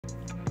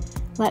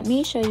Let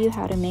me show you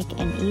how to make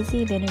an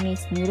easy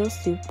Vietnamese noodle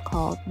soup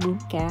called Bun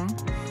Ca.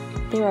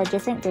 There are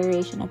different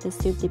variations of the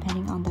soup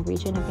depending on the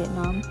region of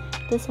Vietnam.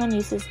 This one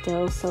uses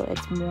dill, so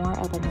it's more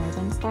of a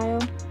northern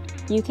style.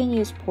 You can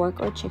use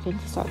pork or chicken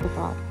to start the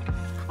broth.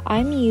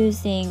 I'm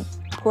using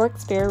pork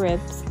spare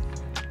ribs,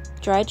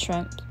 dried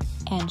shrimp,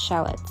 and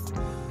shallots.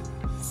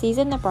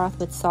 Season the broth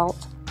with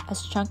salt, a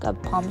chunk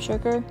of palm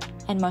sugar,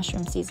 and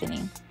mushroom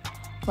seasoning.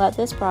 Let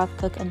this broth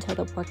cook until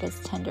the pork is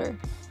tender.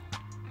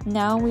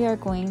 Now we are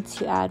going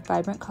to add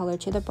vibrant color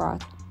to the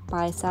broth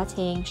by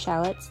sauteing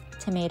shallots,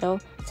 tomato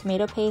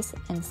paste,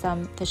 and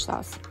some fish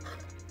sauce.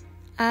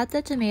 Add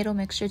the tomato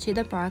mixture to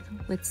the broth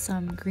with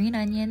some green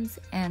onions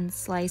and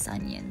sliced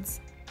onions.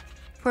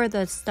 For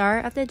the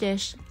star of the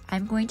dish,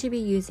 I'm going to be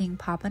using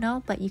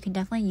pompano, but you can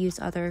definitely use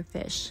other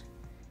fish.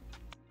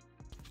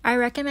 I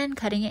recommend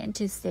cutting it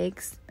into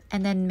steaks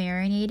and then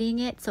marinating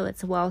it so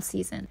it's well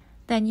seasoned.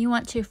 Then you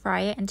want to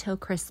fry it until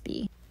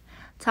crispy.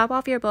 Top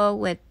off your bowl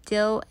with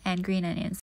dill and green onions.